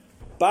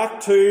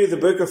Back to the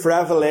book of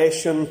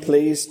Revelation,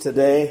 please,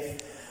 today.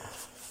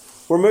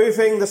 We're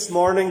moving this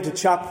morning to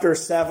chapter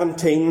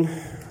 17.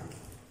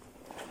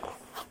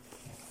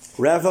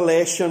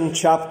 Revelation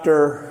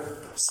chapter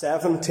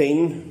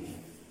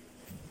 17.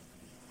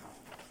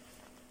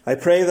 I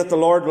pray that the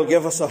Lord will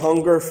give us a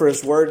hunger for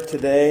His word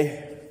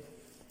today,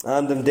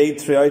 and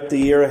indeed throughout the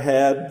year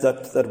ahead,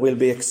 that we'll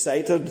be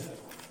excited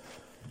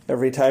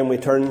every time we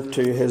turn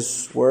to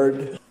His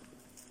word.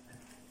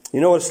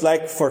 You know what it's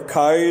like for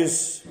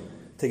cows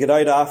to get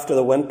out after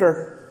the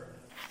winter.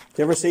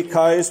 Do you ever see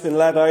cows being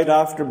let out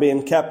after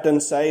being kept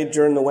inside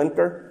during the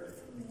winter?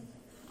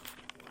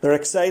 They're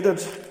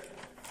excited,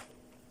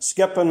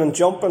 skipping and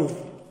jumping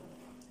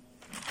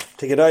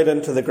to get out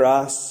into the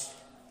grass,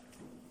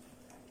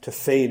 to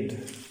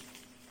feed.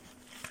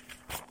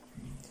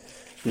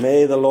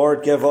 May the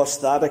Lord give us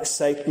that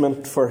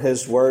excitement for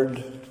His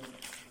word.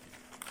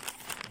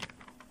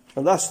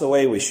 And that's the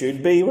way we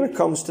should be when it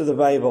comes to the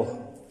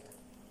Bible.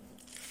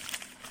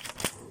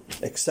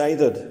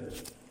 Excited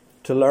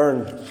to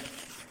learn.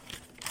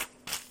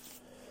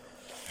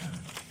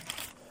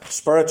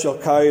 Spiritual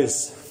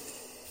cows.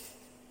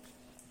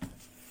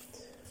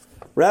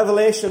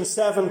 Revelation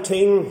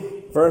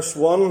 17, verse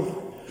 1.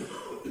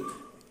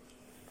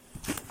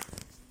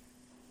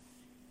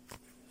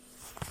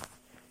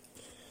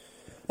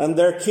 And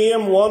there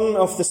came one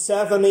of the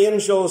 7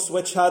 angels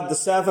which had the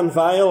 7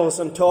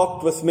 vials, and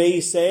talked with me,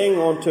 saying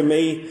unto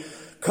me,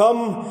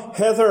 Come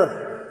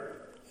hither,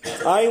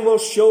 I will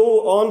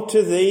show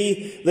unto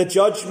thee the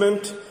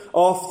judgment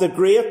of the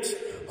great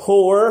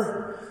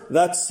whore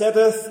that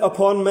sitteth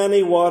upon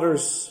many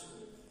waters,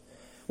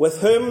 with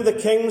whom the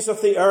kings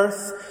of the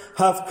earth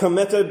have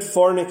committed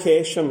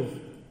fornication.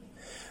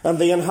 And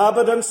the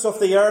inhabitants of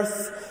the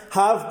earth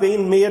have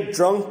been made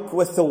drunk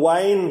with the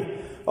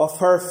wine of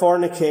her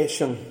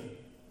fornication.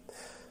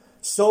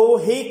 So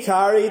he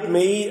carried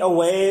me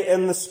away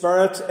in the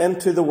spirit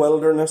into the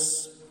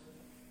wilderness.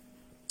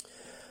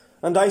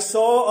 And I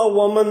saw a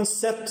woman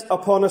sit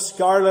upon a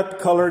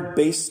scarlet-coloured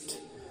beast,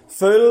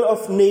 full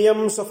of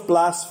names of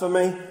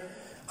blasphemy,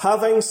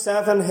 having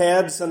 7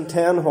 heads and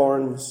 10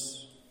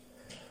 horns.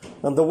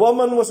 And the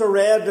woman was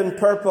arrayed in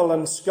purple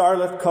and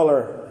scarlet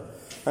colour,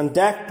 and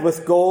decked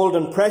with gold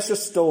and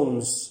precious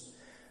stones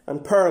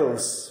and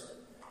pearls,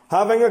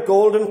 having a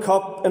golden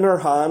cup in her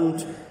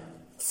hand,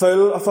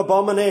 full of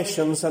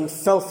abominations and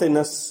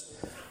filthiness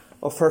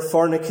of her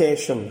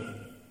fornication.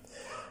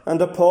 And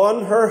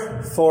upon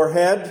her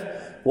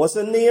forehead was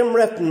a name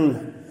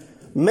written,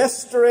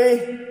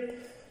 Mystery,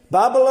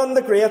 Babylon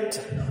the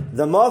Great,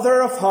 the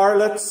mother of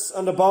harlots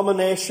and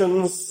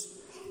abominations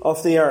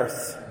of the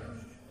earth.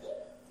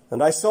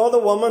 And I saw the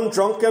woman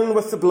drunken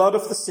with the blood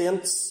of the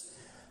saints,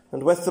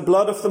 and with the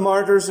blood of the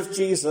martyrs of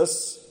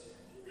Jesus.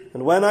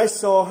 And when I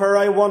saw her,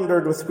 I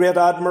wondered with great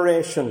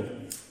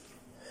admiration.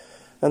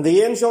 And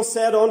the angel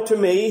said unto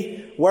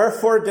me,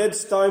 Wherefore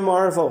didst thou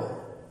marvel?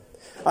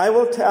 I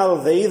will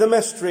tell thee the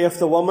mystery of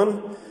the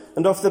woman,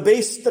 and of the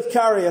beast that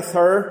carrieth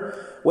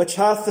her, which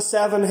hath the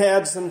 7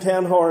 heads and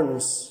 10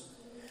 horns.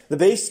 The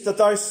beast that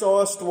thou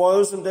sawest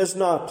was and is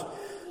not,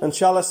 and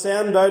shall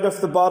ascend out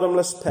of the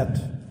bottomless pit,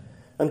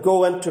 and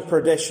go into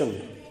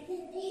perdition.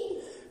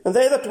 And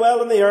they that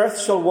dwell in the earth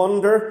shall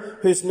wonder,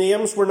 whose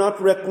names were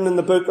not written in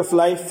the book of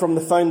life from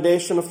the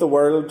foundation of the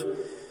world,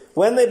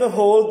 when they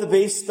behold the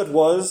beast that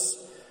was,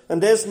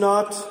 and is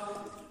not,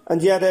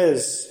 and yet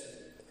is.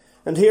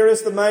 And here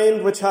is the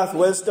mind which hath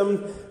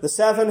wisdom. The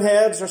 7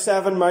 heads are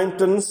 7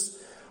 mountains,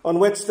 on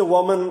which the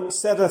woman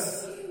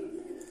sitteth.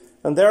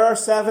 And there are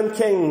 7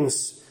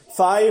 kings,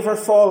 5 are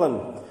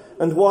fallen,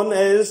 and one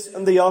is,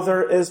 and the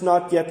other is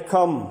not yet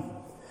come.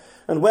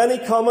 And when he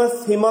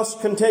cometh, he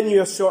must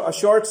continue a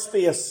short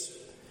space.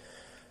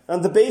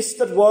 And the beast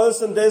that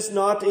was and is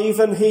not,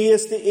 even he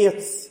is the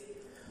 8th,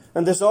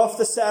 and is of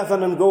the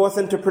 7, and goeth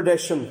into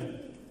perdition.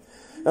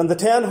 And the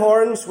 10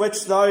 horns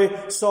which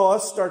thou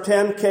sawest are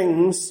 10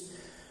 kings,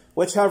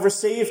 which have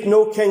received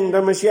no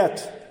kingdom as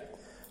yet,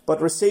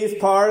 but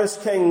receive power as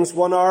kings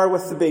 1 hour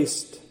with the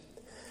beast.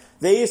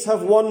 These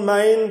have one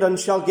mind, and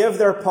shall give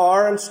their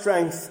power and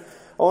strength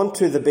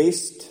unto the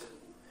beast.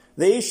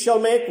 These shall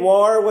make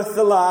war with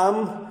the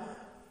Lamb,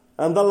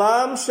 and the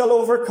Lamb shall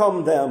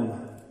overcome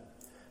them.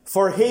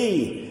 For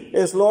he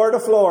is Lord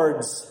of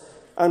lords,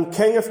 and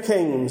King of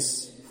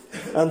kings,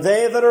 and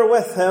they that are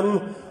with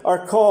him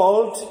are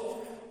called,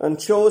 and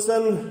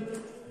chosen,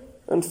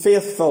 and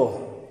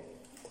faithful.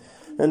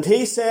 And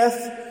he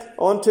saith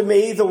unto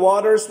me, The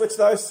waters which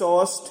thou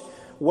sawest,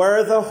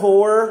 where the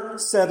whore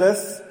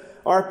sitteth,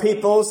 are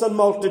peoples and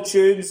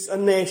multitudes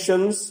and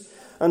nations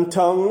and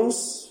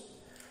tongues.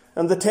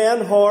 And the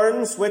 10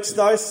 horns which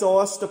thou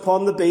sawest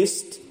upon the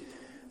beast,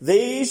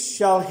 these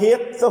shall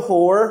hate the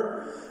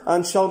whore,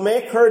 and shall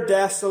make her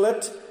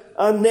desolate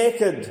and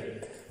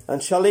naked,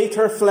 and shall eat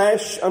her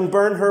flesh and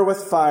burn her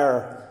with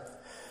fire.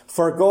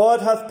 For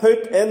God hath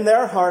put in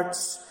their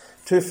hearts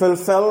to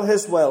fulfill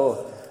his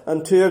will,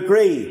 and to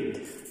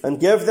agree, and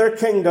give their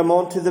kingdom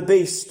unto the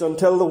beast,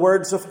 until the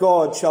words of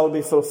God shall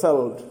be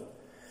fulfilled.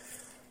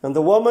 And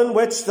the woman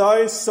which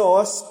thou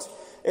sawest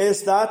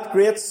is that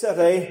great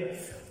city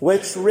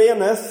which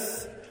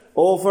reigneth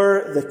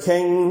over the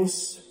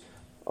kings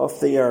of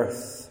the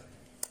earth.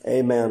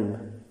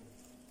 Amen.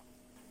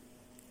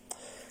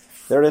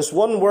 There is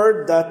one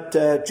word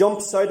that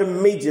jumps out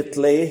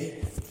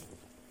immediately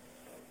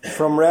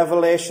from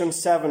Revelation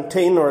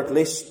 17, or at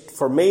least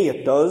for me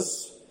it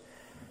does.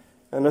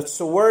 And it's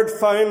a word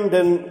found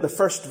in the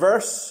first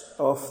verse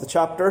of the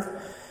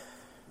chapter.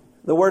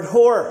 The word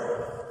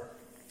whore.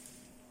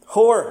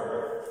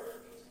 Whore.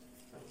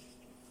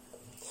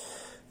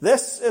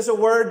 This is a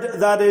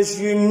word that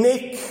is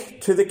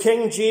unique to the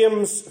King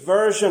James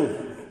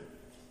Version.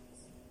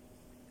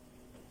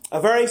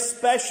 A very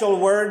special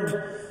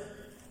word.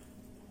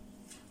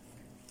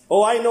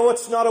 Oh, I know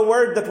it's not a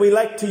word that we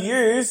like to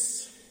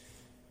use.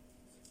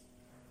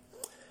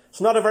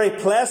 It's not a very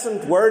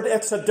pleasant word.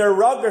 It's a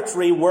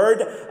derogatory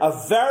word, a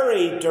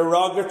very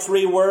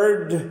derogatory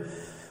word.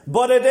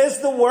 But it is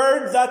the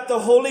word that the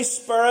Holy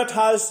Spirit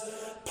has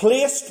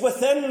placed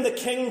within the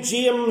King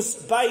James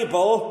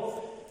Bible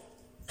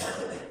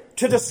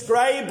to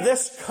describe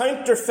this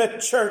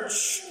counterfeit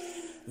church,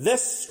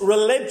 this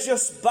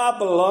religious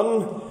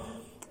Babylon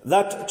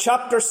that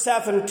chapter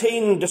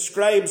 17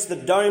 describes the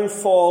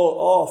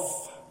downfall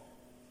of.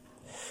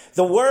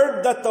 The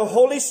word that the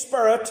Holy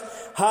Spirit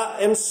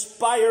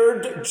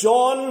inspired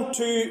John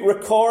to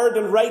record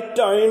and write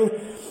down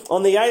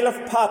on the Isle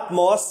of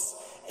Patmos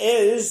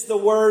is the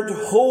word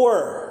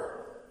whore.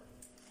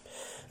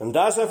 And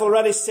as I've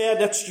already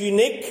said, it's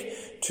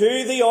unique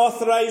to the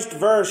Authorized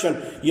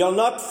Version. You'll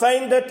not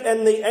find it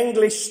in the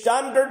English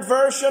Standard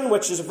Version,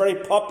 which is a very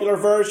popular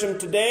version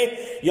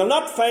today. You'll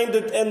not find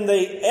it in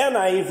the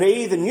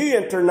NIV, the New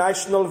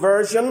International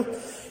Version.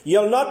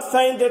 You'll not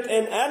find it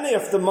in any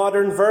of the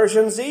modern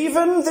versions,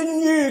 even the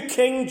New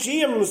King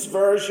James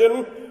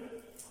Version.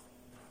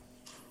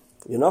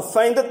 You'll not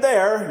find it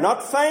there.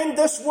 Not find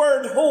this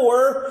word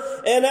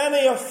whore in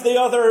any of the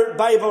other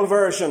Bible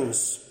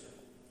versions.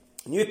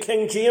 New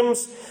King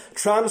James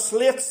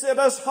translates it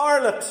as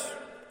harlot.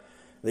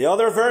 The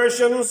other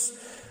versions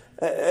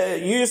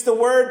use the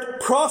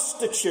word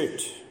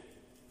prostitute.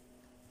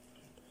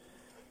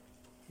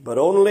 But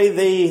only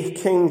the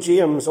King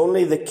James,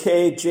 only the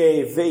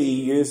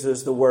KJV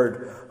uses the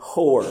word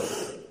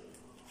whore.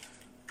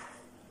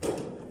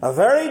 A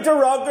very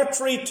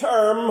derogatory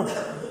term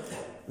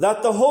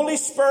that the Holy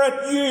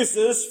Spirit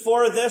uses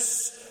for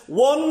this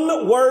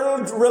one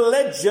world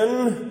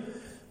religion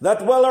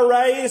that will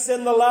arise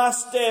in the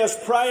last days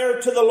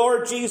prior to the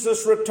Lord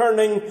Jesus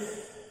returning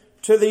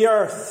to the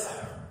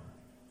earth.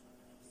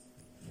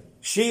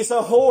 She's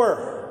a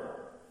whore.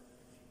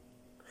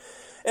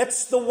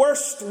 It's the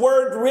worst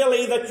word,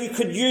 really, that you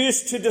could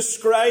use to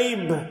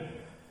describe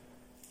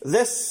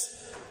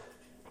this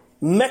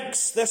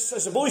mix, this, I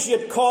suppose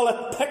you'd call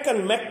it pick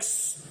and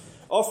mix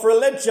of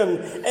religion.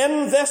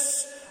 In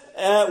this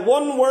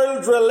one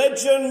world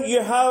religion,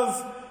 you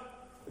have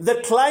the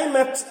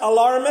climate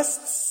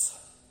alarmists.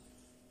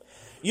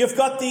 You've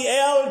got the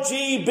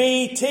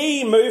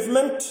LGBT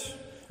movement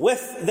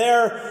with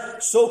their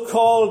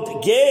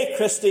so-called gay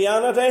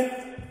Christianity.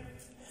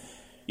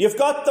 You've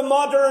got the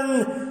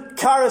modern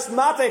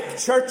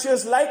charismatic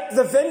churches like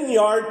the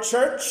Vineyard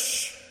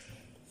Church.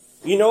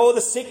 You know, the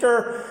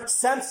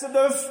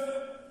seeker-sensitive,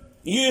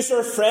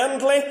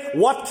 user-friendly.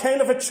 What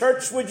kind of a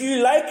church would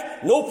you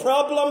like? No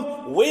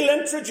problem. We'll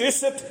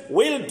introduce it.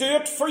 We'll do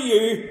it for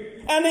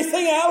you.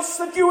 Anything else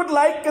that you would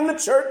like in the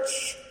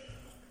church?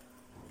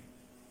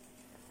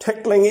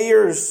 Tickling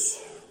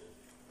ears.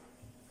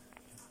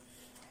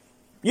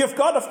 You've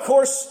got, of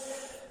course,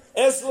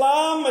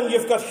 Islam, and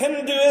you've got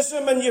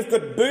Hinduism, and you've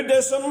got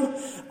Buddhism,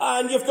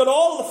 and you've got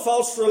all the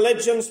false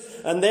religions,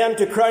 and then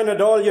to crown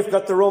it all, you've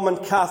got the Roman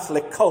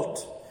Catholic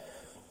cult.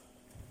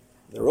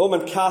 The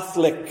Roman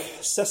Catholic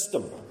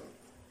system.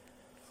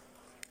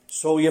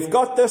 So you've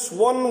got this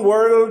one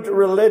world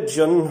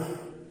religion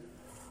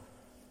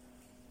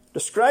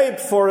described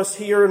for us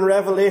here in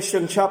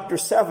Revelation chapter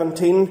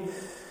 17.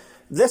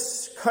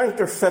 This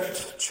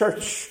counterfeit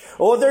church.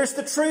 Oh, there's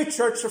the true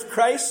church of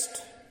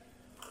Christ.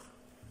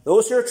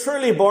 Those who are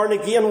truly born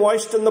again,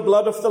 washed in the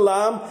blood of the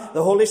Lamb.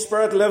 The Holy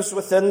Spirit lives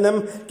within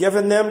them,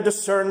 giving them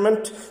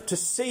discernment to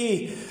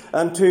see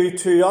and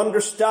to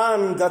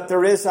understand that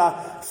there is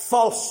a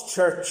false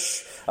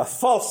church, a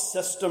false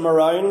system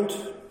around.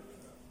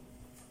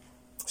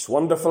 It's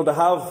wonderful to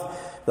have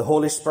the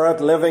Holy Spirit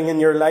living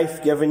in your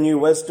life, giving you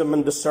wisdom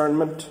and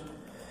discernment.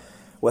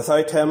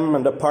 Without Him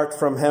and apart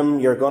from Him,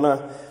 you're going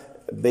to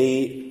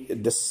be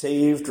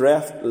deceived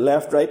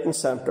left, right and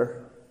centre.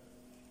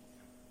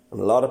 And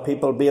a lot of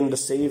people being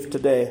deceived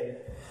today.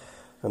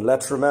 And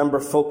let's remember,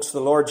 folks, the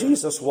Lord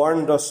Jesus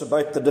warned us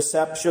about the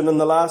deception in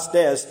the last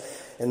days.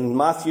 In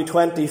Matthew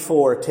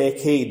 24, take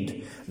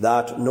heed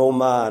that no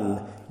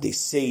man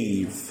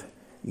deceive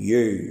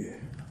you.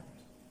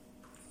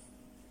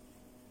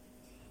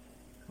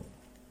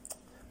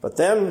 But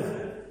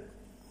then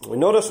we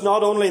notice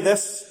not only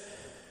this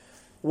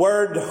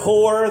word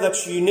whore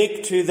that's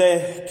unique to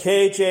the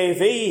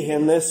KJV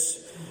in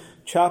this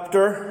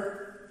chapter,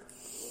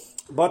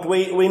 but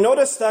we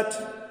notice that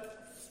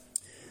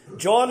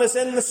John is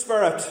in the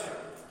Spirit.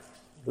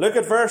 Look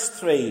at verse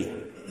 3.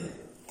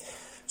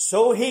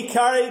 So he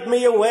carried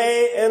me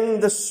away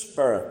in the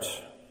Spirit.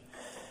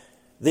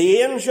 The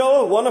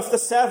angel, one of the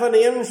 7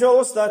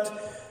 angels that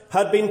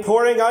had been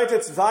pouring out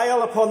its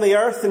vial upon the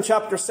earth in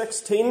chapter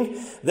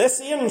 16, this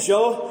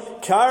angel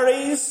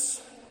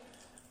carries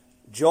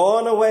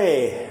John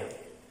away.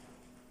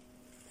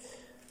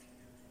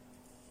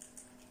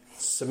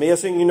 It's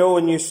amazing,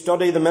 when you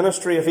study the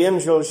ministry of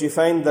angels, you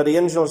find that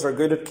angels are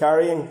good at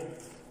carrying.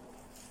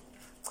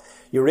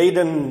 You read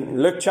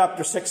in Luke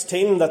chapter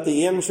 16 that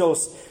the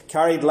angels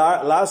carried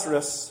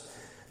Lazarus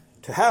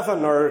to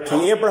heaven, or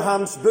to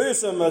Abraham's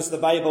bosom, as the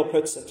Bible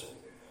puts it.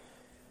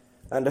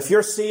 And if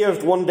you're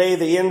saved, one day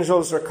the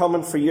angels are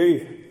coming for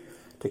you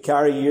to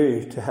carry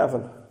you to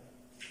heaven.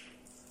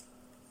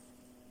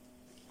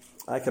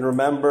 I can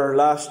remember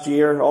last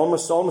year,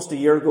 almost a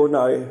year ago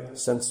now,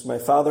 since my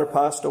father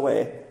passed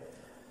away.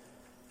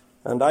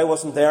 And I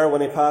wasn't there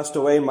when he passed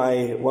away.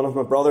 One of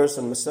my brothers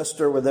and my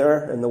sister were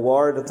there in the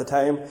ward at the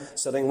time,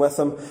 sitting with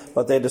him.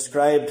 But they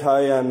described how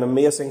an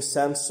amazing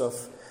sense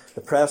of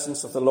the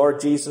presence of the Lord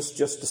Jesus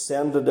just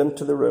descended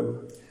into the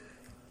room.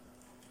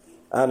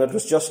 And it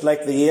was just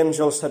like the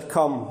angels had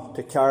come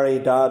to carry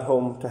Dad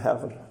home to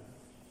heaven.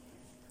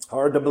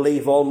 Hard to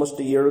believe, almost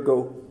a year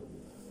ago.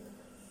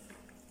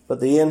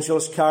 But the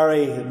angels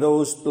carry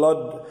those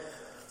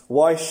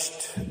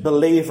blood-washed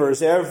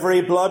believers.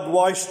 Every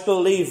blood-washed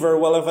believer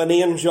will have an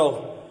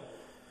angel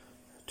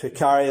to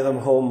carry them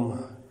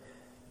home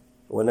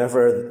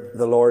whenever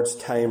the Lord's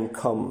time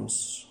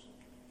comes.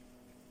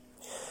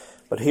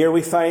 But here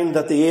we find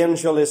that the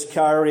angel is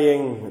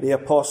carrying the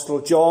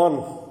Apostle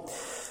John.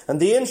 And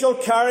the angel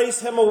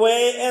carries him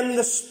away in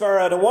the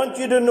Spirit. I want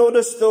you to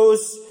notice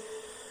those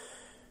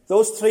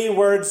 3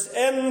 words,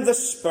 in the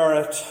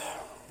Spirit.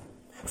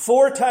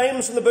 4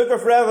 times in the book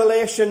of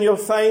Revelation you'll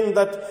find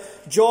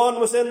that John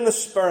was in the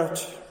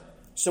Spirit.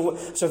 So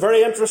it's a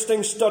very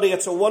interesting study.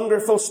 It's a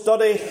wonderful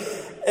study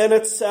in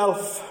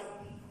itself.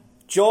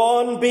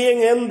 John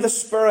being in the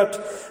Spirit.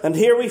 And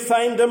here we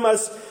find him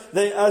as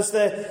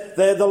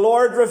the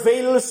Lord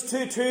reveals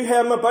to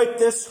him about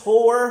this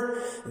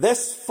whore,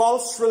 this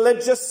false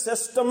religious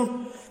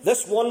system,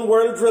 this one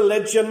world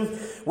religion.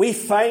 We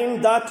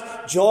find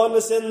that John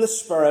is in the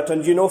Spirit.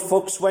 And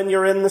folks, when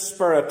you're in the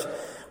Spirit,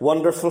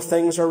 wonderful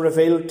things are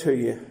revealed to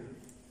you.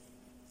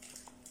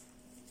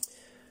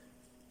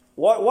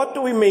 What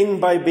do we mean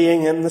by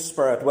being in the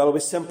Spirit? Well,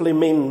 we simply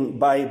mean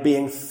by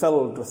being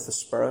filled with the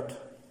Spirit.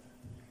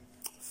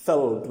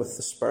 Filled with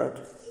the Spirit.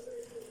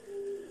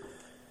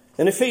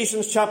 In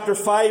Ephesians chapter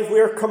 5,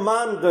 we are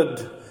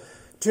commanded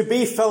to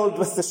be filled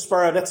with the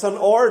Spirit. It's an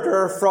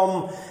order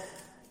from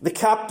the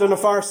captain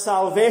of our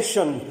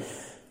salvation.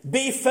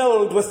 Be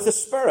filled with the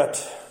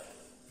Spirit.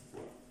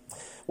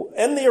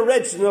 In the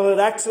original, it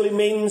actually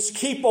means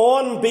keep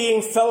on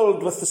being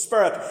filled with the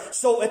Spirit.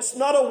 So it's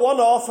not a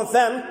one-off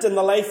event in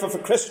the life of a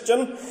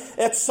Christian.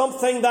 It's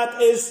something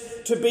that is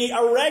to be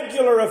a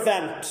regular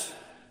event.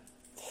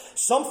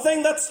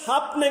 Something that's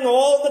happening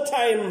all the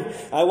time.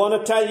 I want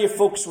to tell you,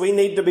 folks, we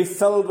need to be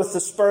filled with the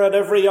Spirit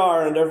every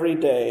hour and every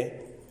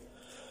day.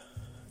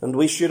 And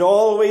we should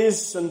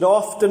always and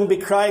often be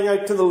crying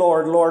out to the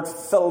Lord, Lord,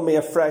 fill me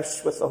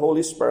afresh with the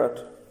Holy Spirit.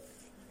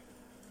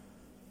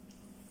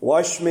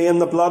 Wash me in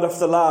the blood of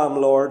the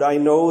Lamb, Lord. I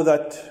know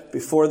that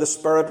before the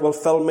Spirit will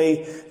fill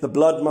me, the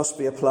blood must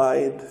be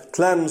applied.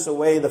 Cleanse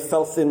away the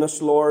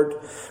filthiness, Lord.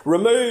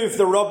 Remove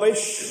the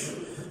rubbish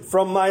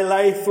from my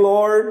life,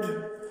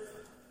 Lord.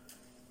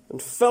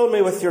 And fill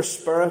me with your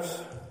Spirit.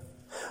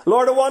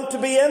 Lord, I want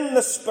to be in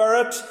the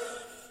Spirit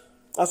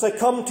as I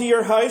come to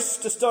your house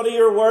to study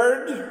your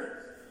word.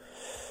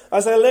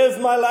 As I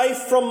live my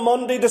life from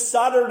Monday to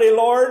Saturday,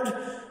 Lord.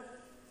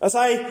 As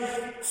I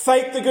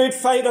fight the good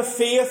fight of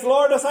faith,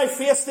 Lord, as I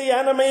face the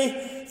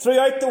enemy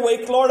throughout the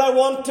week, Lord, I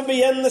want to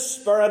be in the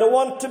Spirit.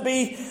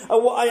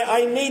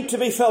 I need to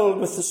be filled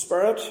with the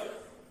Spirit.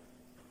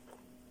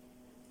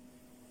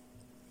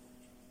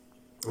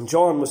 And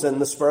John was in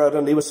the Spirit,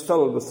 and he was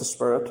filled with the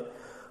Spirit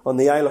on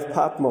the Isle of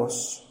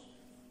Patmos.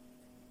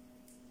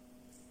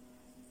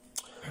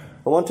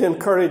 I want to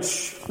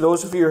encourage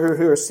those of you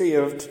who are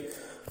saved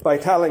by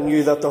telling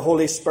you that the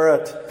Holy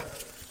Spirit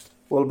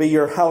will be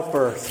your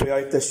helper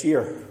throughout this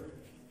year.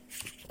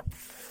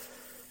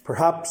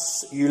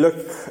 Perhaps you look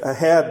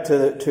ahead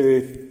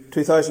to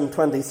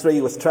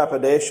 2023 with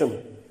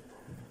trepidation.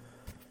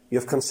 You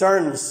have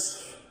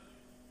concerns.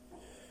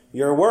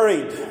 You're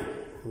worried.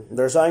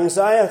 There's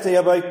anxiety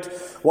about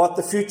what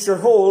the future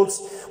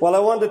holds. Well, I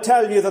want to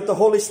tell you that the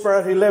Holy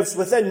Spirit who lives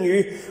within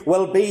you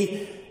will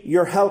be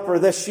your helper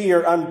this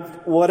year. And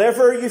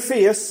whatever you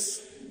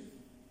face,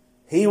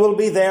 He will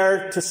be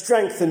there to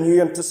strengthen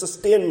you and to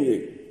sustain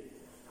you.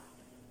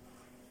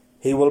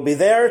 He will be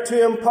there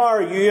to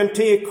empower you and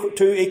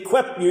to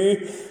equip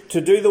you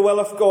to do the will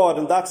of God.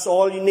 And that's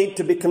all you need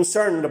to be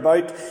concerned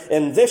about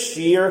in this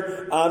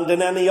year and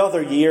in any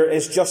other year,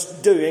 is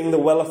just doing the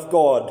will of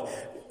God.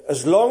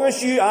 As long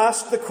as you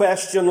ask the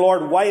question,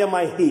 Lord, why am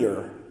I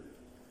here?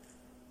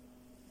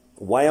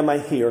 Why am I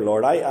here,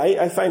 Lord?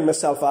 I find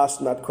myself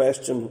asking that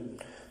question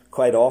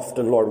quite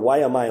often. Lord, why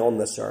am I on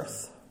this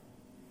earth?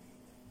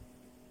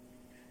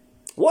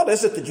 What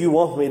is it that you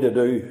want me to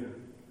do?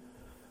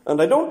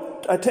 And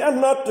I tend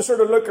not to sort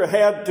of look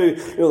ahead to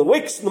the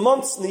weeks and the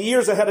months and the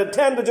years ahead. I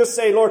tend to just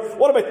say, Lord,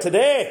 what about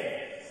today?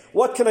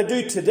 What can I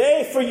do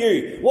today for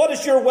you? What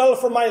is your will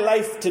for my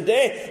life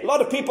today? A lot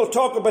of people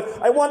talk about,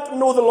 I want to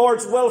know the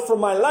Lord's will for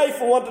my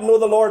life. I want to know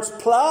the Lord's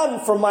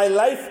plan for my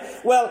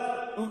life. Well,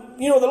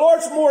 the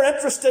Lord's more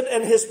interested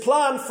in his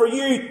plan for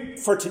you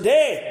for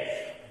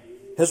today.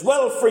 His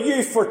will for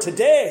you for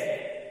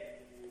today.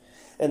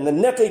 In the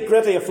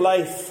nitty-gritty of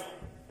life.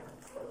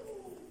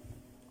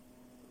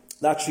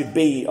 That should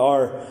be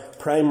our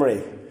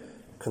primary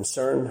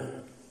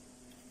concern.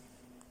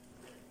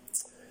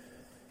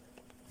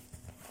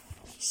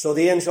 So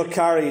the angel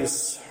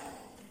carries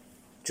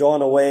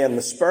John away in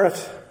the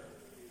Spirit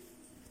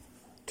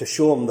to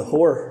show him the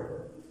whore.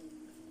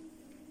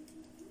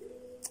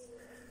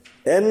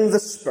 In the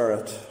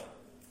Spirit,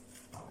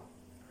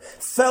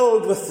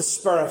 filled with the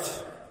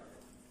Spirit.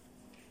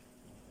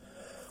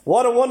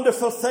 What a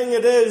wonderful thing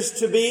it is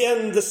to be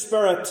in the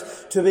Spirit,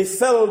 to be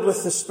filled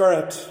with the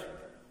Spirit.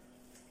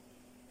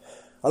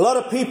 A lot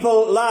of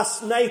people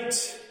last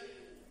night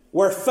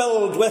were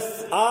filled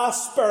with a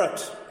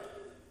Spirit.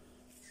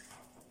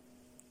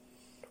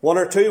 One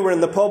or two were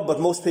in the pub, but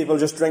most people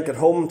just drink at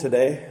home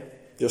today.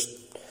 Just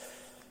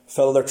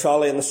fill their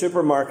trolley in the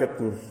supermarket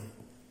and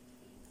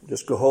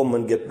just go home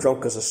and get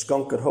drunk as a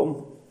skunk at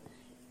home.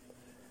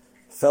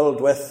 Filled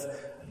with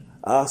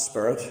a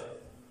Spirit.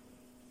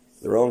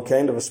 The wrong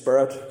kind of a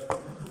spirit.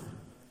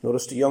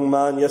 Noticed a young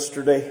man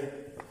yesterday,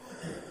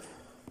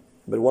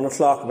 about 1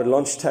 o'clock, about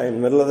lunchtime,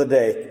 middle of the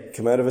day,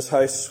 came out of his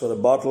house with a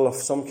bottle of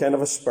some kind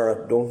of a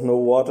spirit. Don't know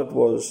what it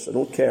was. I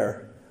don't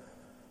care.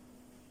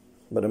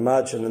 But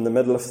imagine in the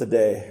middle of the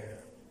day.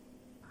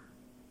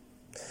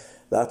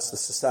 That's the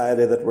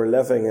society that we're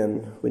living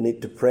in. We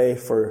need to pray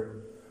for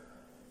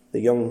the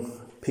young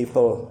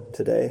people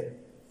today.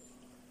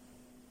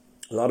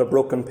 A lot of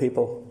broken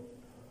people.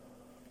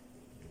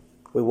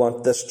 We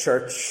want this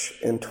church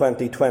in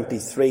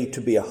 2023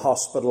 to be a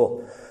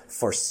hospital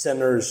for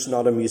sinners,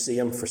 not a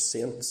museum for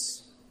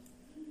saints.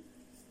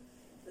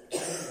 A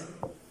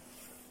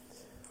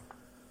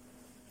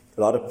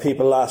lot of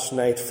people last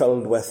night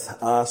filled with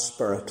a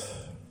Spirit,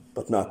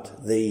 but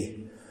not the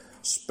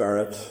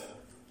Spirit.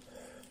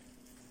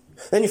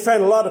 Then you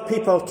find a lot of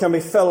people can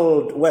be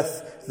filled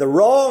with the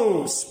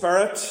wrong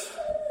spirit.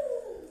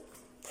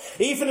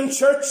 Even in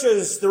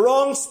churches, the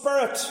wrong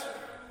spirit.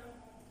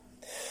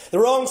 The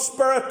wrong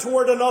spirit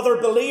toward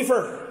another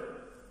believer.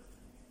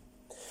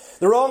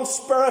 The wrong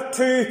spirit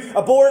to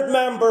a board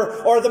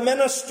member or the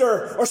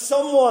minister or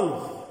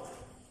someone.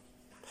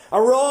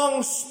 A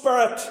wrong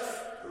spirit.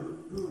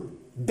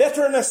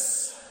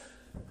 Bitterness.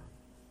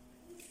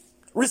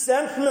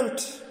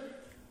 Resentment.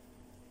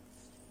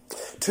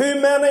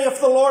 Too many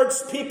of the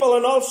Lord's people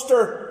in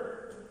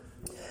Ulster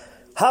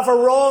have a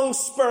wrong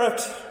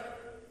spirit.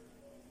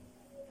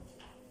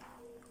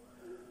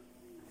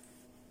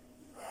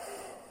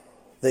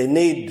 They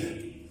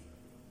need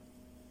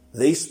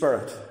the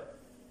Spirit.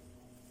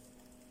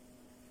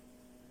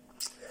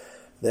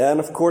 Then,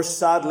 of course,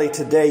 sadly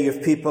today you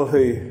have people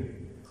who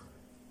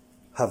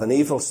have an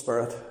evil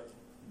spirit.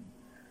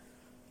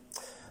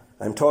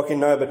 I'm talking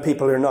now about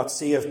people who are not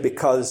saved,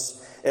 because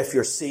if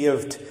you're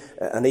saved,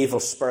 an evil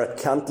spirit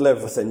can't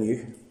live within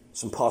you.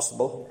 It's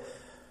impossible.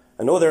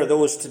 I know there are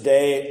those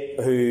today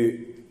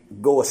who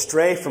go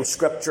astray from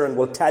Scripture and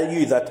will tell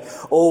you that,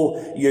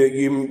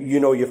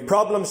 you have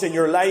problems in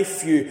your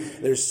life,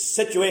 there's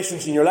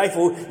situations in your life,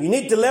 you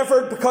need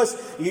delivered because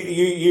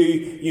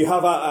you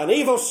have an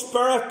evil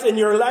spirit in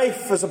your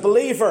life as a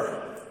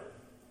believer.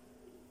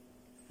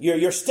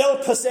 You're still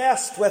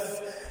possessed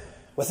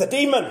with a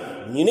demon,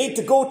 and you need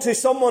to go to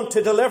someone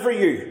to deliver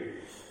you.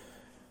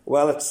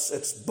 Well,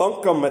 it's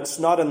bunkum. It's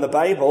not in the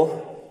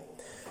Bible.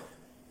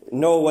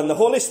 No, when the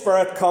Holy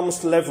Spirit comes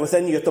to live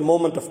within you at the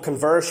moment of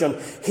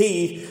conversion,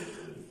 He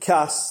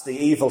casts the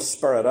evil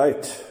spirit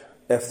out,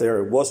 if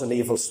there was an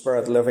evil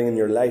spirit living in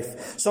your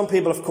life. Some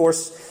people, of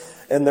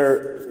course, in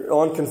their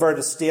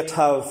unconverted state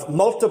have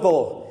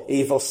multiple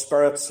evil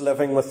spirits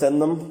living within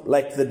them,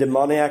 like the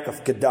demoniac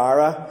of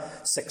Gadara,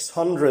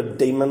 600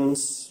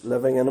 demons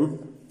living in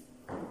him.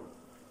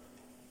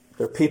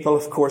 There are people,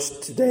 of course,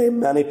 today,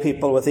 many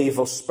people with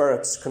evil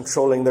spirits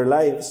controlling their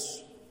lives.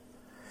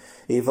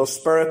 Evil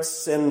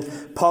spirits in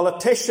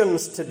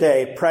politicians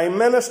today, prime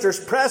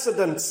ministers,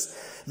 presidents,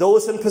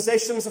 those in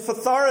positions of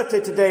authority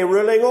today,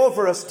 ruling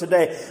over us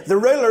today, the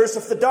rulers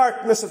of the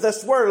darkness of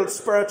this world,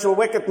 spiritual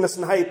wickedness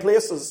in high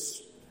places.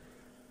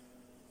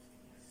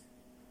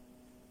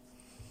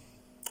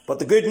 But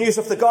the good news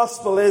of the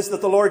gospel is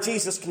that the Lord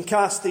Jesus can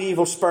cast the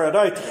evil spirit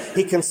out.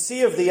 He can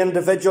save the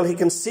individual, He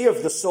can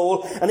save the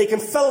soul, and He can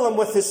fill them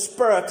with His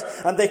Spirit,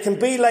 and they can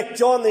be like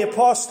John the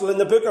Apostle in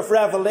the book of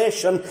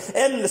Revelation,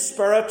 in the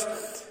Spirit,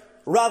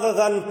 rather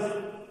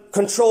than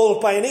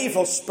controlled by an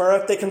evil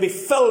spirit. They can be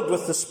filled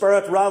with the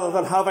Spirit rather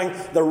than having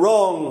the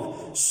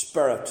wrong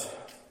spirit.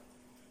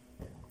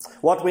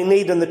 What we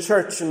need in the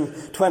church in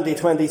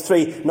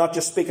 2023, not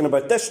just speaking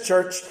about this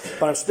church,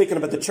 but I'm speaking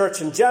about the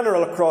church in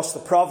general across the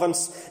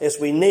province, is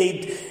we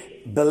need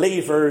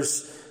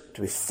believers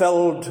to be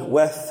filled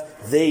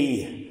with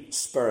the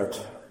Spirit.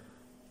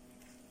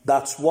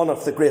 That's one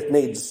of the great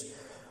needs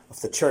of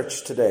the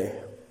church today.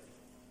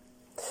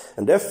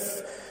 And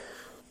if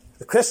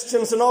the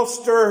Christians in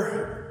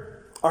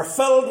Ulster are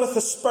filled with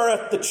the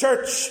Spirit, the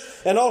church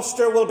in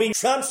Ulster will be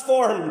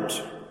transformed.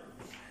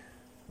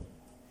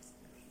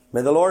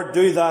 May the Lord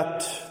do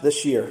that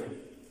this year.